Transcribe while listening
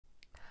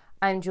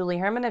I'm Julie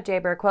Herman of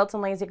Jaybird Quilts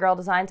and Lazy Girl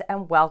Designs,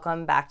 and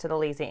welcome back to the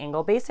Lazy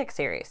Angle Basics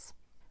series.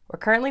 We're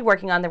currently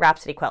working on the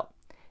Rhapsody Quilt.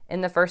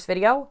 In the first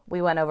video,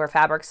 we went over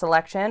fabric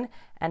selection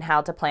and how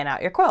to plan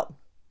out your quilt.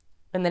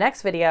 In the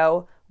next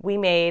video, we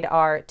made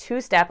our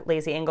two-step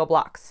Lazy Angle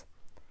blocks.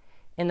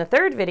 In the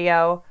third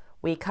video,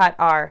 we cut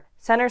our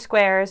center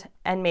squares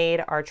and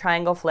made our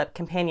triangle flip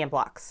companion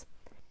blocks.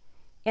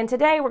 And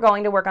today we're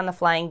going to work on the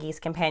Flying Geese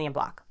companion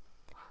block.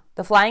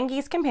 The Flying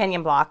Geese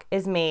companion block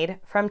is made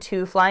from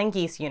 2 Flying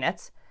Geese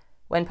units.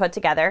 When put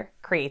together,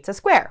 creates a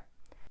square.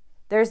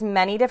 There's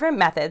many different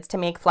methods to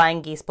make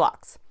Flying Geese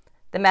blocks.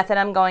 The method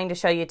I'm going to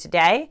show you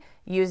today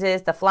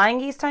uses the Flying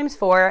Geese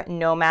x4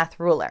 no math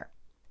ruler.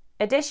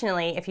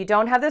 Additionally, if you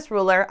don't have this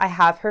ruler, I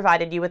have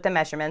provided you with the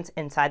measurements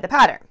inside the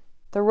pattern.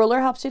 The ruler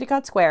helps you to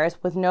cut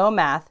squares with no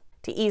math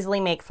to easily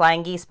make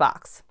Flying Geese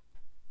blocks.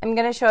 I'm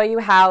going to show you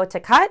how to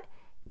cut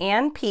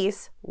and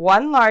piece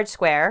 1 large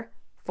square,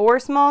 4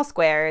 small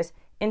squares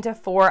into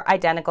 4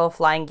 identical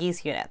Flying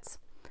Geese units.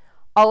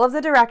 All of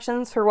the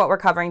directions for what we're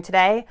covering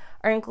today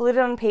are included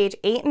on page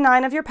 8 and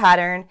 9 of your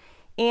pattern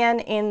and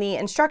in the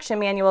instruction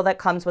manual that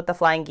comes with the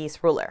Flying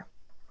Geese ruler.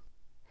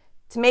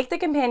 To make the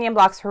companion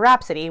blocks for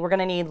Rhapsody, we're going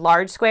to need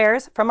large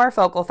squares from our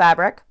focal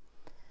fabric,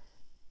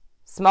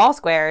 small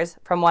squares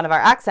from one of our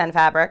accent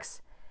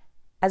fabrics,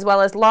 as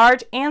well as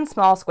large and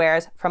small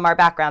squares from our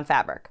background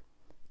fabric.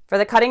 For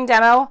the cutting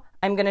demo,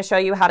 I'm going to show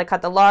you how to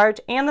cut the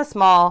large and the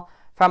small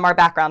from our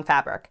background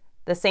fabric.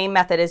 The same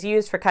method is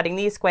used for cutting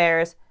these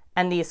squares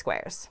and these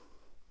squares.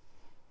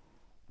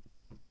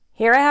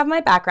 Here I have my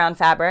background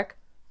fabric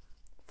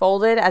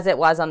folded as it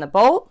was on the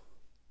bolt.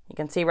 You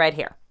can see right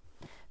here.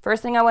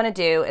 First thing I want to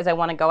do is I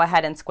want to go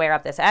ahead and square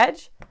up this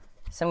edge.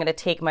 So I'm going to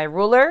take my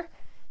ruler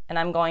and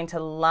I'm going to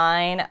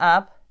line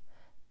up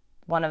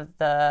one of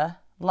the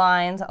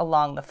lines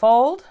along the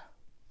fold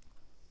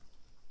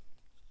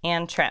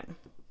and trim.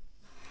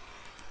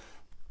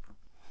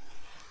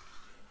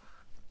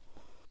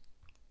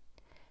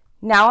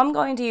 Now I'm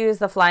going to use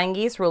the Flying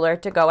Geese ruler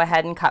to go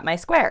ahead and cut my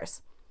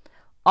squares.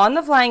 On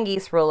the Flying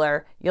Geese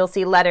ruler, you'll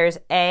see letters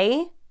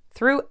A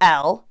through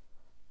L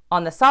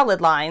on the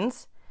solid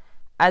lines,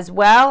 as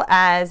well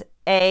as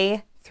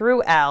A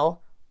through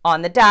L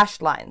on the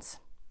dashed lines.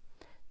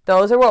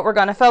 Those are what we're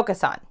going to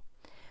focus on.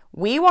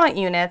 We want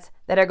units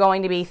that are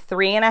going to be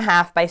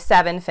 3.5 by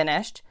 7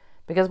 finished,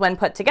 because when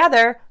put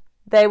together,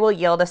 they will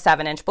yield a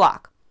 7-inch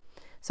block.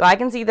 So I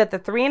can see that the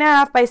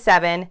 3.5 by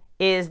 7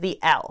 is the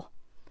L.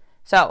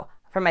 So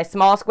for my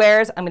small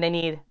squares, I'm going to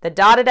need the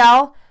dotted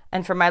L,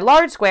 and for my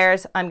large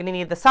squares, I'm going to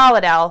need the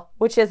solid L,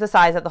 which is the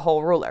size of the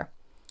whole ruler.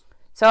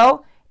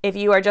 So if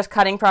you are just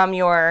cutting from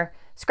your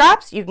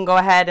scraps, you can go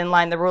ahead and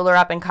line the ruler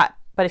up and cut.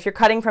 But if you're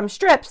cutting from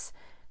strips,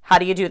 how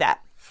do you do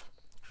that?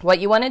 What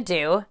you want to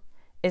do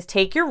is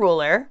take your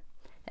ruler,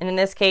 and in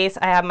this case,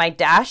 I have my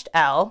dashed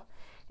L,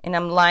 and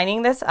I'm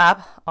lining this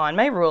up on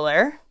my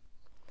ruler,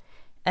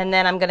 and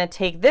then I'm going to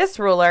take this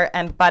ruler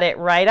and butt it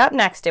right up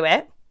next to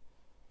it.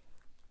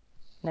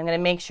 And I'm going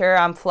to make sure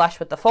I'm flush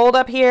with the fold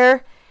up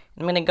here.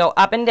 I'm going to go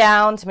up and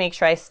down to make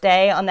sure I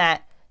stay on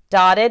that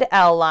dotted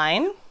L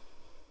line.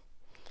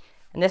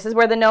 And this is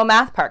where the no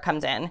math part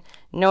comes in.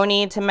 No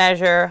need to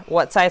measure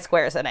what size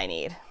squares that I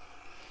need.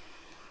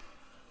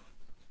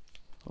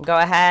 Go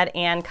ahead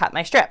and cut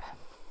my strip.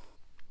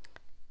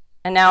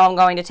 And now I'm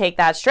going to take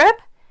that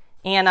strip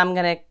and I'm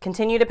going to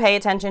continue to pay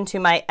attention to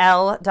my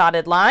L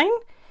dotted line.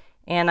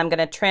 And I'm going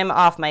to trim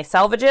off my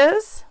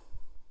selvages.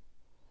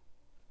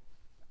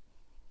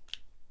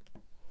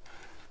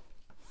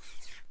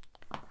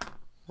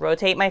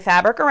 Rotate my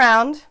fabric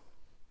around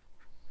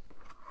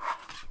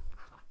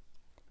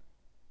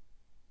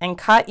and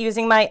cut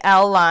using my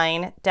L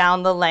line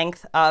down the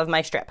length of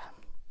my strip.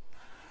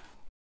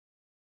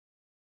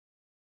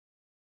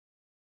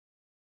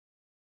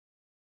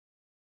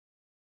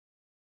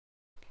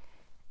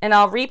 And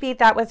I'll repeat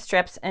that with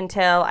strips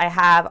until I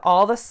have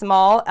all the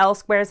small L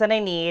squares that I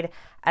need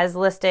as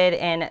listed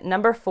in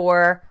number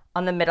 4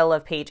 on the middle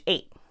of page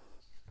 8.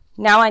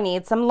 Now I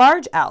need some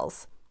large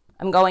L's.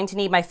 I'm going to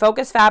need my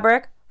focus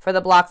fabric for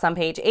the blocks on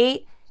page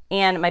 8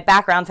 and my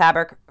background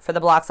fabric for the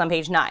blocks on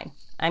page 9.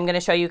 I'm going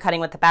to show you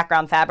cutting with the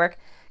background fabric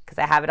because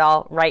I have it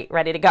all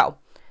ready to go.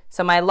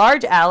 So my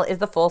large L is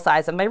the full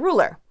size of my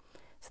ruler.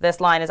 So this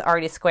line is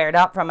already squared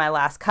up from my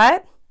last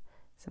cut.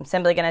 So I'm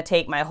simply going to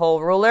take my whole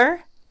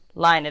ruler,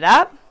 line it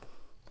up,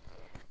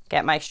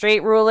 get my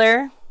straight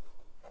ruler,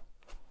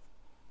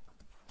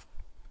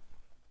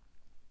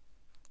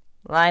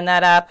 line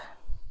that up,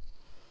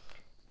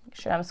 make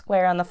sure I'm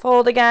square on the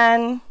fold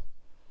again.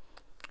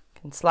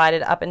 And slide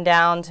it up and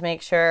down to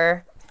make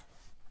sure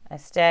I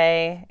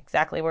stay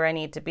exactly where I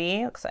need to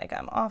be. Looks like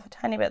I'm off a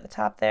tiny bit at the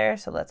top there,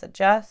 so let's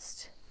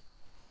adjust.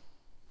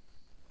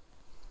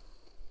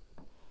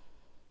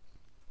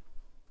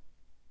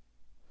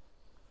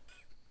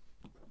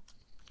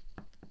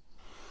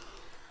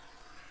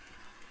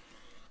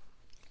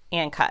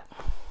 And cut.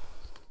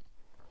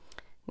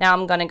 Now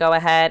I'm going to go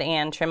ahead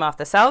and trim off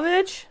the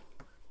selvage.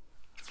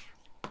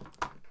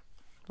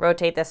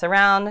 Rotate this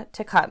around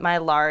to cut my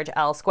large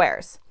L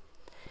squares.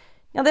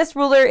 Now this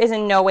ruler is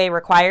in no way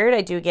required.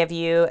 I do give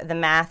you the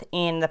math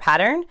in the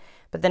pattern,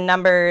 but the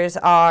numbers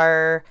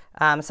are,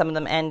 some of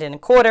them end in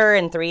 1/4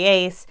 and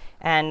 3/8,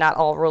 and not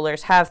all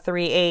rulers have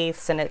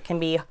 3/8, and it can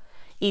be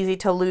easy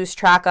to lose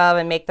track of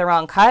and make the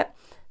wrong cut.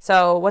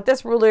 So what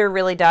this ruler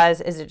really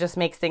does is it just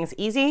makes things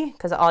easy,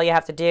 because all you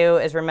have to do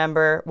is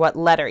remember what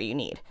letter you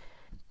need.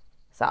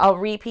 So I'll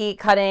repeat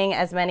cutting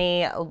as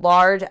many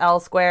large L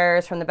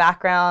squares from the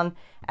background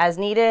as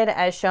needed,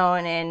 as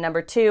shown in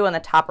number 2 on the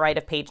top right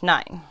of page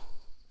 9.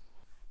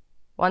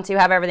 Once you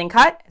have everything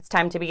cut, it's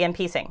time to begin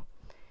piecing.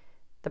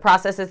 The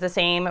process is the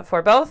same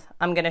for both.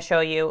 I'm going to show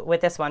you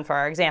with this one for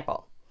our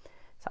example.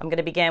 So I'm going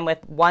to begin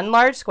with 1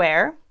 large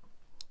square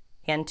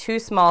and 2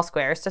 small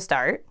squares to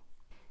start.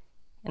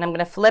 And I'm going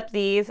to flip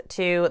these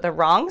to the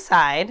wrong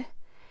side,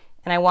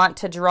 and I want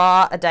to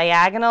draw a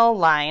diagonal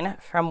line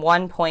from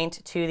one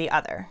point to the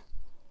other.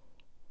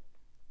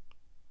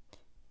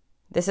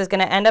 This is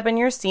going to end up in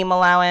your seam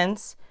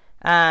allowance,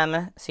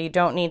 so you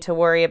don't need to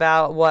worry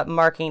about what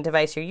marking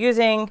device you're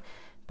using,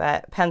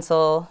 but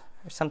pencil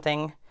or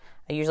something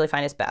I usually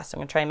find is best. I'm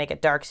going to try and make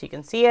it dark so you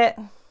can see it.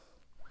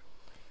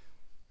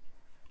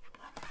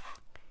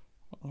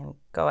 And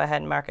go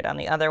ahead and mark it on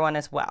the other one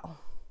as well.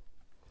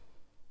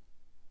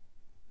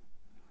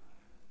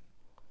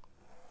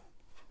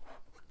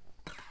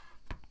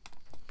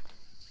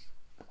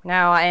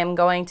 Now I am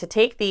going to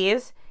take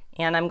these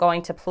and I'm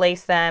going to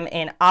place them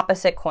in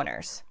opposite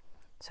corners.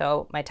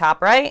 So my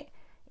top right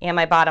and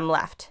my bottom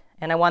left.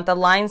 And I want the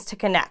lines to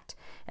connect.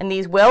 And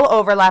these will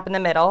overlap in the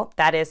middle.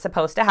 That is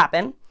supposed to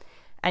happen.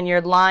 And your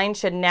line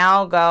should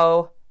now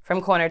go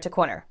from corner to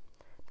corner.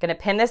 I'm going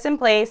to pin this in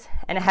place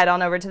and head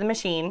on over to the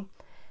machine.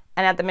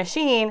 And at the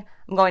machine,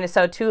 I'm going to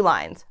sew 2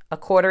 lines, a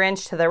 1/4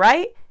 inch to the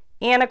right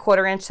and a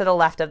 1/4 inch to the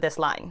left of this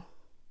line.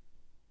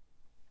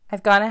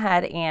 I've gone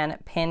ahead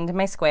and pinned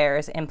my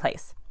squares in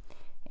place.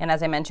 And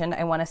as I mentioned,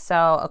 I want to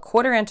sew a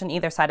 1/4 inch on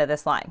either side of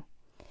this line.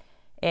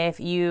 If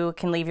you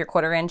can leave your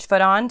 1/4 inch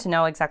foot on to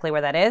know exactly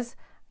where that is,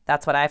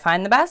 that's what I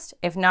find the best.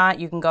 If not,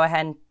 you can go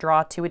ahead and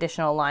draw 2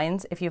 additional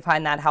lines if you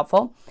find that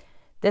helpful.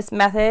 This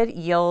method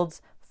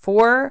yields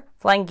 4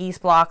 flying geese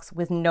blocks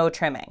with no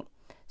trimming.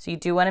 So you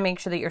do want to make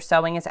sure that your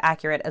sewing is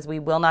accurate, as we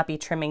will not be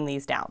trimming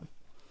these down.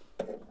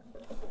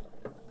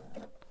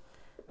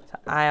 So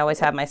I always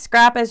have my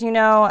scrap, as you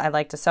know. I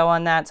like to sew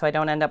on that so I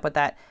don't end up with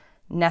that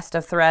nest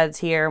of threads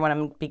here when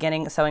I'm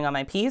beginning sewing on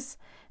my piece.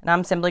 And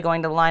I'm simply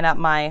going to line up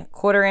my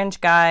 1/4 inch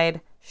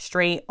guide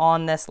straight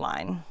on this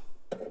line.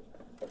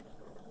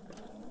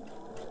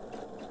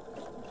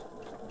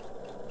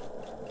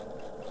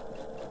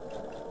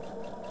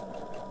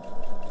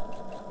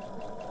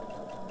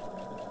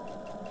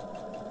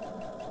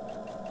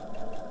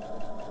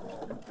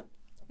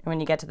 When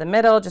you get to the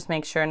middle, just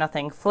make sure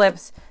nothing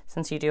flips,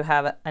 since you do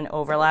have an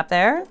overlap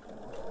there.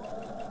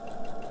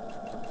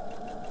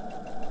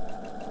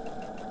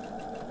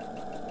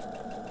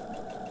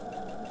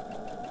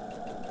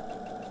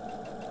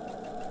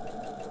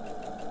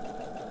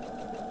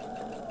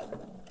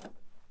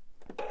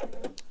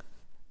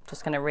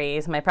 Just going to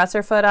raise my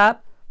presser foot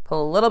up,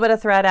 pull a little bit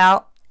of thread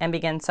out, and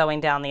begin sewing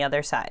down the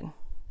other side.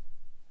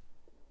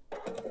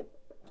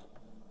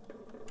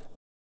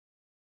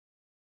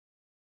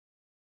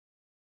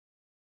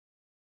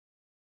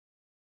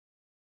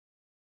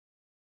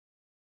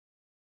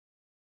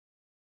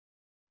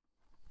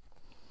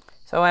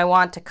 So I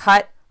want to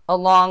cut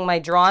along my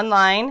drawn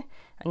line,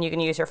 and you can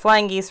use your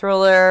flying geese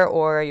ruler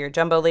or your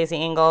jumbo lazy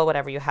angle,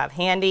 whatever you have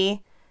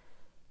handy.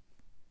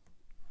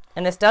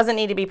 And this doesn't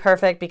need to be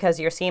perfect because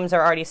your seams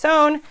are already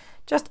sewn,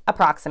 just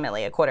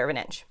approximately a 1/4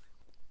 inch.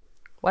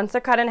 Once they're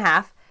cut in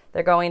half,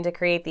 they're going to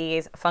create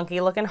these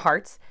funky looking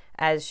hearts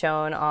as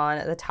shown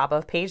on the top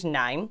of page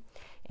 9.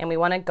 And we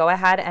want to go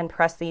ahead and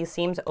press these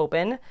seams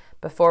open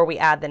before we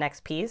add the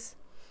next piece.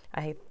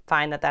 I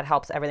find that that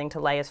helps everything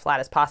to lay as flat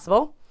as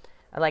possible.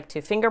 I like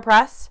to finger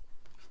press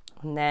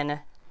and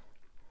then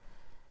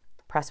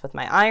press with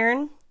my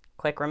iron.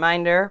 Quick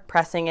reminder,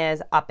 pressing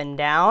is up and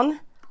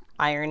down.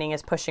 Ironing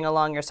is pushing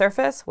along your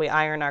surface. We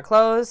iron our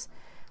clothes.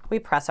 We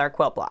press our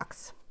quilt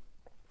blocks.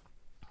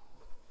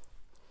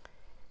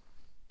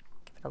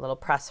 Give it a little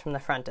press from the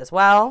front as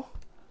well.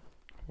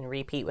 And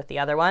repeat with the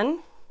other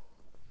one.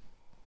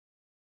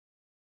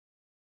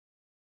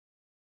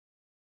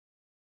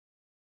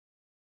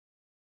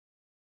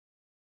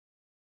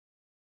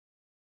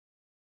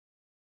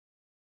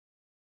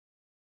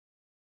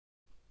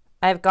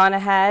 I've gone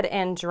ahead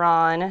and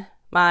drawn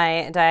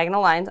my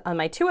diagonal lines on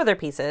my 2 other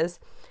pieces,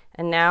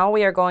 and now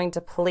we are going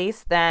to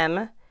place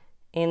them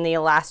in the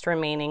last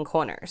remaining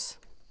corners.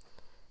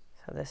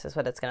 So this is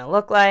what it's going to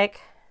look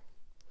like.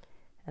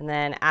 And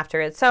then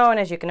after it's sewn,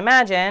 as you can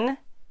imagine,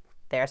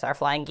 there's our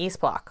flying geese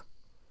block.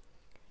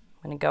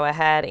 I'm going to go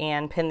ahead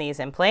and pin these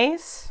in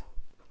place.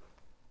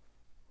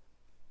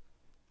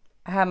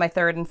 I have my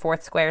 3rd and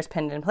 4th squares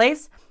pinned in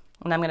place,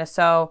 and I'm going to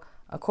sew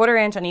a 1/4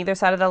 inch on either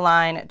side of the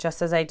line,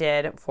 just as I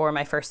did for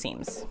my first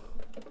seams.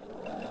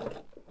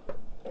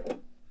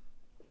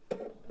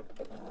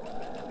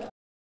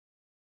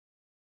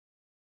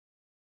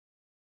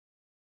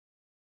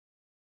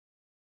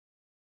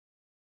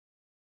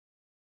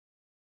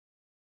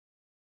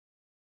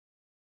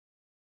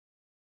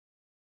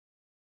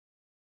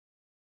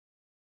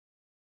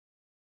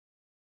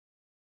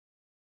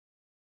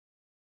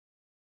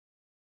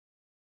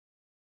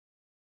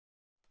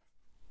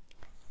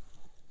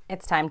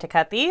 It's time to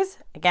cut these.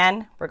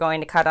 Again, we're going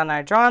to cut on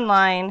our drawn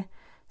line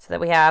so that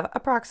we have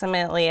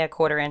approximately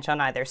 1/4 inch on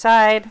either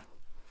side.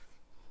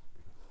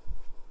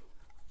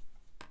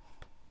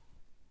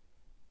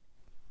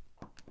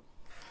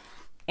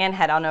 And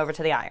head on over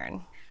to the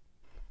iron.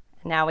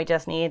 Now we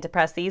just need to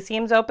press these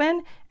seams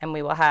open and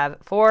we will have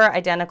 4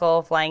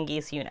 identical Flying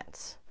Geese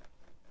units.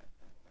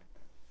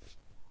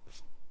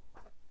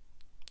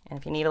 And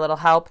if you need a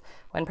little help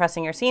when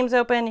pressing your seams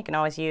open, you can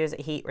always use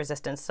a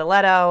heat-resistant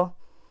stiletto,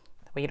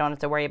 where you don't have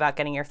to worry about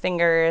getting your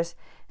fingers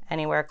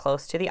anywhere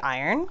close to the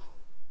iron.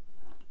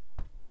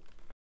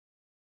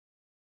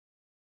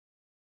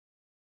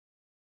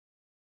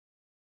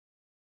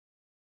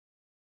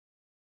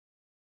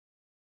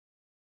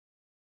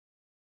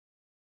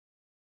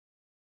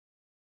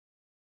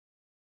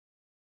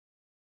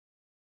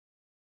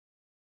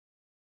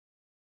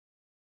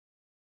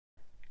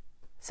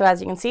 So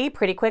as you can see,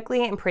 pretty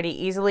quickly and pretty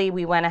easily,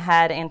 we went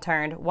ahead and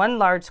turned 1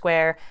 large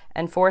square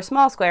and 4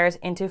 small squares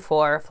into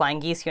 4 Flying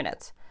Geese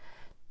units.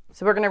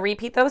 So we're going to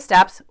repeat those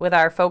steps with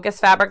our focus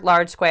fabric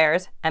large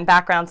squares and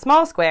background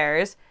small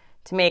squares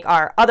to make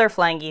our other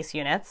Flying Geese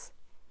units.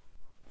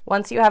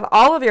 Once you have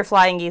all of your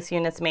Flying Geese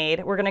units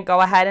made, we're going to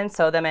go ahead and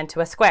sew them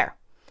into a square.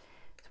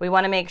 So we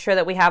want to make sure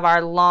that we have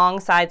our long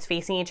sides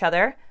facing each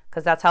other,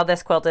 because that's how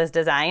this quilt is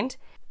designed,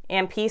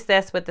 and piece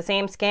this with the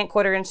same scant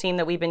 1/4 inch seam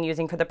that we've been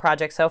using for the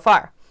project so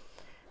far.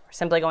 We're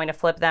simply going to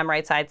flip them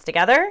right sides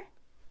together,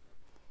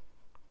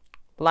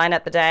 line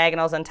up the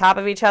diagonals on top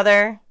of each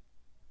other,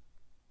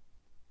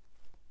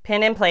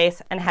 pin in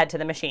place, and head to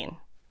the machine.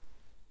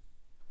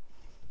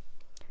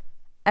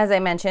 As I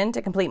mentioned,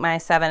 to complete my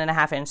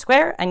 7.5 inch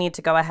square, I need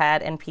to go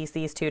ahead and piece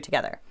these 2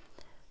 together.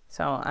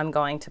 So I'm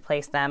going to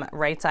place them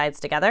right sides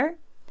together,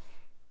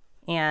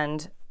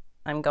 and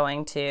I'm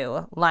going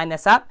to line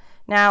this up.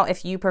 Now,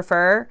 if you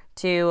prefer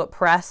to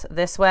press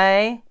this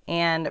way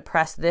and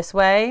press this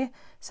way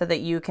so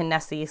that you can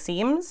nest these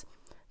seams,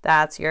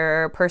 that's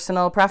your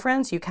personal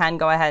preference. You can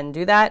go ahead and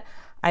do that.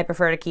 I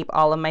prefer to keep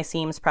all of my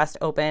seams pressed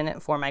open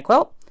for my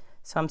quilt.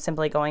 So I'm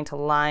simply going to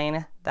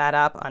line that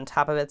up on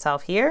top of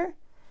itself here,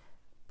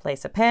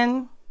 place a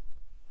pin,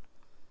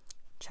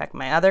 check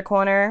my other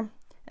corner.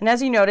 And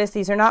as you notice,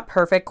 these are not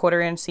perfect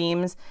 1/4 inch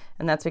seams,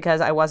 and that's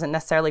because I wasn't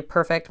necessarily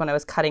perfect when I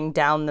was cutting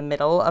down the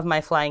middle of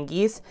my Flying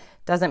Geese.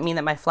 Doesn't mean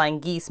that my Flying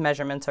Geese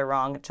measurements are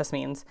wrong. It just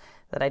means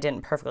that I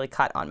didn't perfectly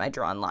cut on my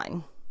drawn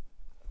line.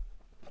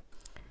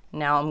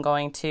 Now I'm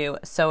going to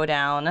sew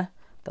down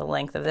the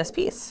length of this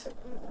piece.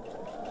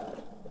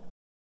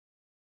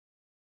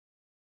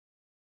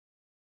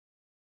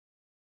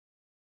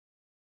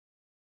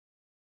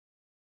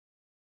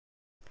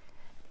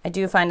 I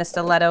do find a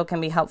stiletto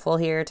can be helpful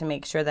here to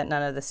make sure that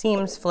none of the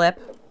seams flip.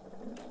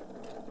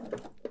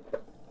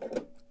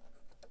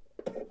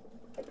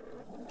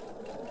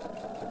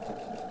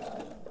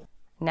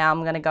 Now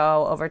I'm going to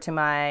go over to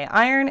my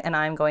iron and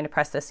I'm going to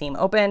press the seam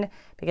open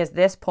because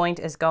this point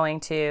is going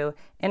to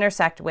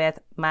intersect with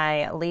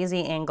my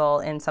lazy angle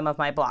in some of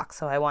my blocks.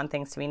 So I want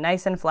things to be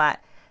nice and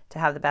flat to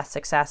have the best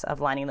success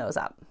of lining those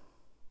up.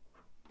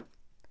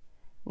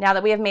 Now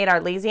that we have made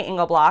our lazy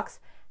angle blocks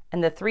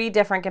and the 3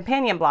 different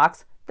companion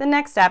blocks, the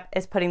next step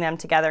is putting them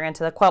together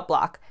into the quilt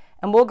block,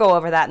 and we'll go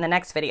over that in the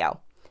next video.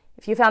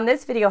 If you found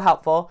this video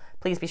helpful,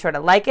 please be sure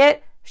to like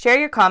it, share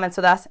your comments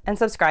with us, and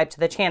subscribe to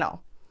the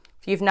channel.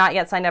 If you've not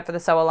yet signed up for the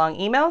Sew Along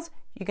emails,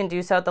 you can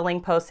do so at the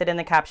link posted in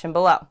the caption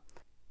below.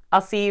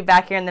 I'll see you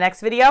back here in the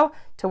next video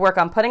to work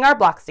on putting our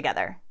blocks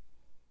together.